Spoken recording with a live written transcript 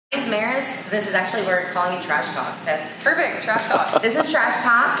It's Maris. This is actually, we're calling it Trash Talk. So perfect, Trash Talk. This is Trash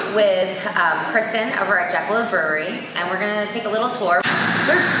Talk with Kristen over at Jackalope Brewery, and we're gonna take a little tour.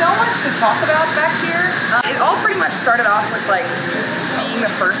 There's so much to talk about back here. It all pretty much started off with like just being the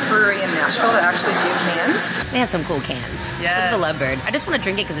first brewery in Nashville to actually do cans. They have some cool cans. Yes. Look at the Lovebird. I just want to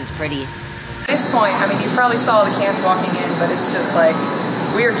drink it because it's pretty. At this point, I mean, you probably saw the cans walking in, but it's just like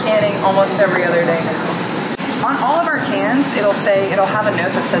we are canning almost every other day now. On all of our cans, it'll have a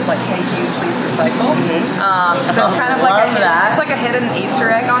note that says like, "Hey, you, please recycle." So it's kind of like it's like a hidden Easter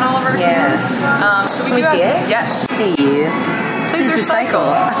egg on all of our cans. So Can we see it? Yes. Hey, you. Please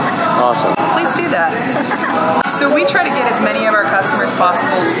recycle. Awesome. Please do that. So we try to get as many of our customers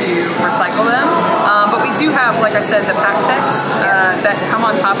possible to recycle them, but we do have, like I said, the pack techs that come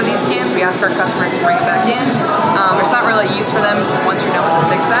on top of these cans. We ask our customers to bring it back in. There's not really a use for them once you're done with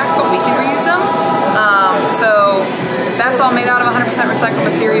the six-pack, but we can reuse them. So that's all made out of 100% recycled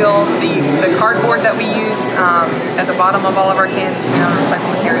material. The cardboard that we use at the bottom of all of our cans is made out of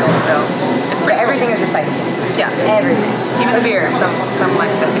recycled material. So it's pretty everything is recycled. Yeah, everything. Even the beer. Some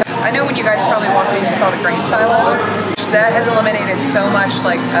might say. I know when you guys probably walked in, you saw the grain silo. That has eliminated so much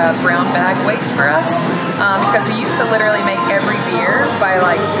like brown bag waste for us because we used to literally make every beer by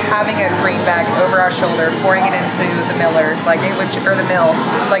like having a grain bag over our shoulder, pouring it into the miller, like it would, or the mill.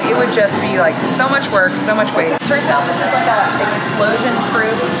 Like it would just be like so much work, so much weight. Turns out this is like a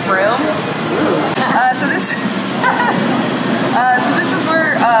explosion-proof room. So this is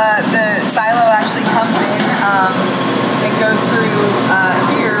where the silo actually comes in. It goes through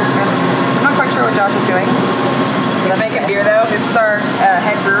here. I'm not quite sure what Josh is doing. He's making beer though. This is our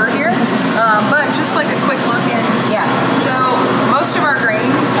head brewer here. But just like a quick look in. Yeah. So most of our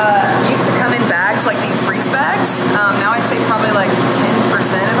grain used to come in bags like these breeze bags. Now I'd say probably like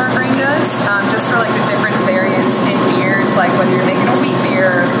 10% of our grain does. Just for like the different variants in beers, like whether you're making a wheat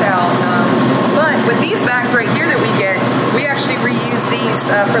beer or a stout. But with these bags right here that we get, we actually reuse these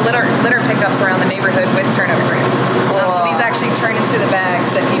for litter pickups around the neighborhood with turnover grain. So these actually turn into the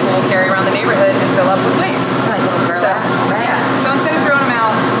bags that people will carry around the neighborhood and fill up with waste. Like little burlap. Yeah. So instead of throwing them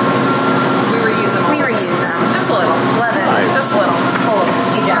out, we reuse them. We reuse them. Just a little. Love it. Nice. Just a little. Cool.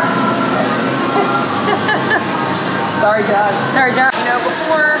 Good job. Sorry, Josh. Sorry, Josh. You know,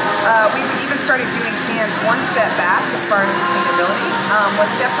 before we even started doing cans, one step back as far as sustainability was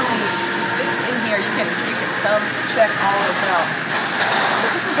definitely this in here. You can come check all of this out. But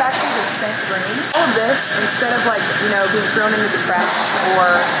this is actually the spent grain. All of this, instead of like, you know, being thrown into the trash or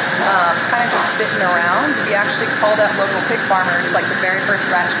kind of just sitting around, we actually called up local pig farmers, like the very first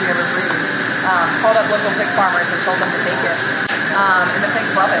batch we ever brewed. Called up local pig farmers and told them to take it. And the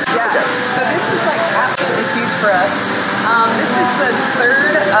pigs love it. Yeah. So this is like absolutely huge for us. This is the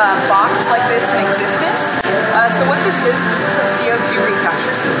third box like this in existence. So what this is a CO2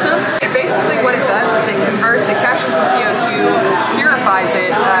 recapture system. It basically what it does is it captures the CO2, purifies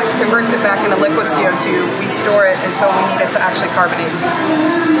it, converts it back into liquid CO2. We store it until we need it to actually carbonate.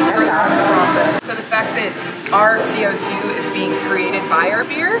 That's awesome. Process. So the fact that our CO2 is being created by our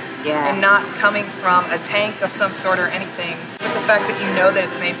beer and not coming from a tank of some sort or anything. But the fact that you know that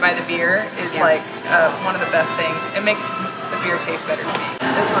it's made by the beer is like one of the best things. It makes the beer taste better to me.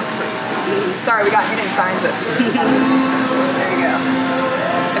 This one's sweet. Sorry, we got hidden signs up here. There you go.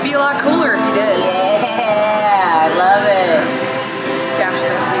 It'd be a lot cooler if you did. Yeah, I love it.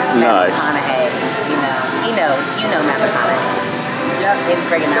 Capture that CO2. Nice. McConaughey, you know. He knows. You know Matt McConaughey. Yep.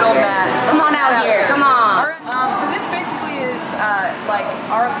 Good old here. Matt. Come on out here. Come on. So this basically is like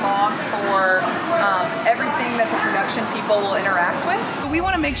our log for everything that the production people will interact with. We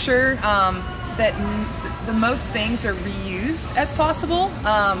want to make sure that the most things are reused as possible.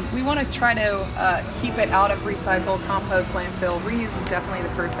 We want to try to keep it out of recycle, compost, landfill. Reuse is definitely the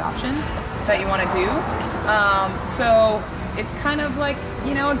first option that you want to do. So it's kind of like,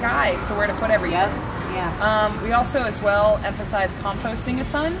 you know, a guide to where to put everything. Yep. Yeah. We also as well emphasize composting a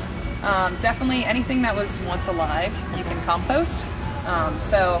ton. Definitely anything that was once alive, you can compost.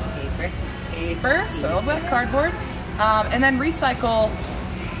 So paper, soil wet cardboard, and then recycle.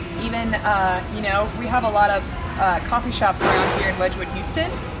 Even you know, we have a lot of coffee shops around here in Wedgwood,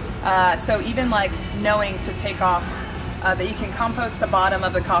 Houston. So even like knowing to take off that you can compost the bottom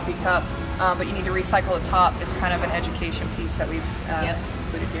of the coffee cup, but you need to recycle the top is kind of an education piece that we've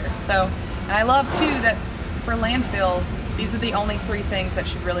included here. So. And I love too that for landfill, these are the only 3 things that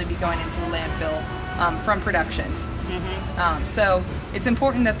should really be going into the landfill from production. So it's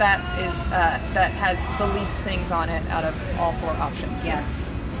important that that has the least things on it out of all 4 options. Yes.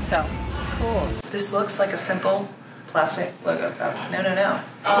 So cool. this looks like a simple plastic logo cup. No.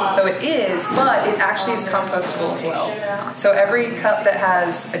 So it is, but it actually is compostable as well. So every cup that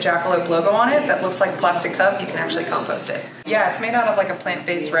has a Jackalope logo on it that looks like a plastic cup, you can actually compost it. Yeah, it's made out of like a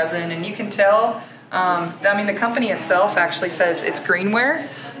plant-based resin, and you can tell, I mean, the company itself actually says it's greenware,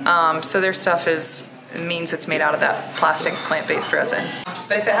 so their stuff means it's made out of that plastic plant-based resin.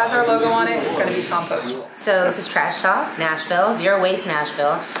 But if it has our logo on it, it's going to be compostable. So this is Trash Talk Nashville, Zero Waste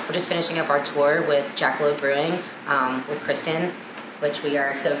Nashville. We're just finishing up our tour with Jackalope Brewing with Kristen, which we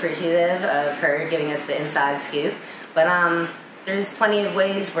are so appreciative of her giving us the inside scoop. But there's plenty of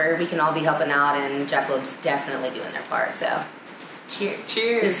ways where we can all be helping out, and Jackalope's definitely doing their part. So cheers.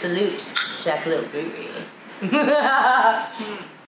 Cheers. We salute Jackalope Brewery.